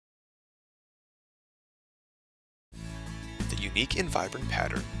unique and vibrant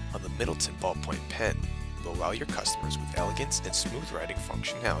pattern on the Middleton Ballpoint Pen will wow your customers with elegance and smooth writing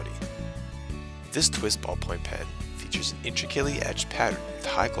functionality. This twist ballpoint pen features an intricately etched pattern with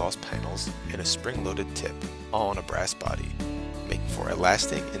high gloss panels and a spring-loaded tip, all on a brass body, making for a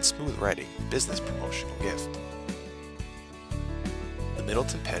lasting and smooth writing business promotional gift. The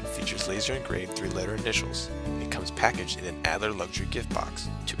Middleton pen features laser engraved 3-letter initials and comes packaged in an Adler luxury gift box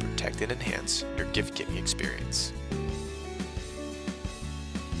to protect and enhance your gift-giving experience.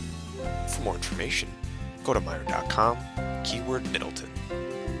 For more information, go to Myron.com, keyword Middleton.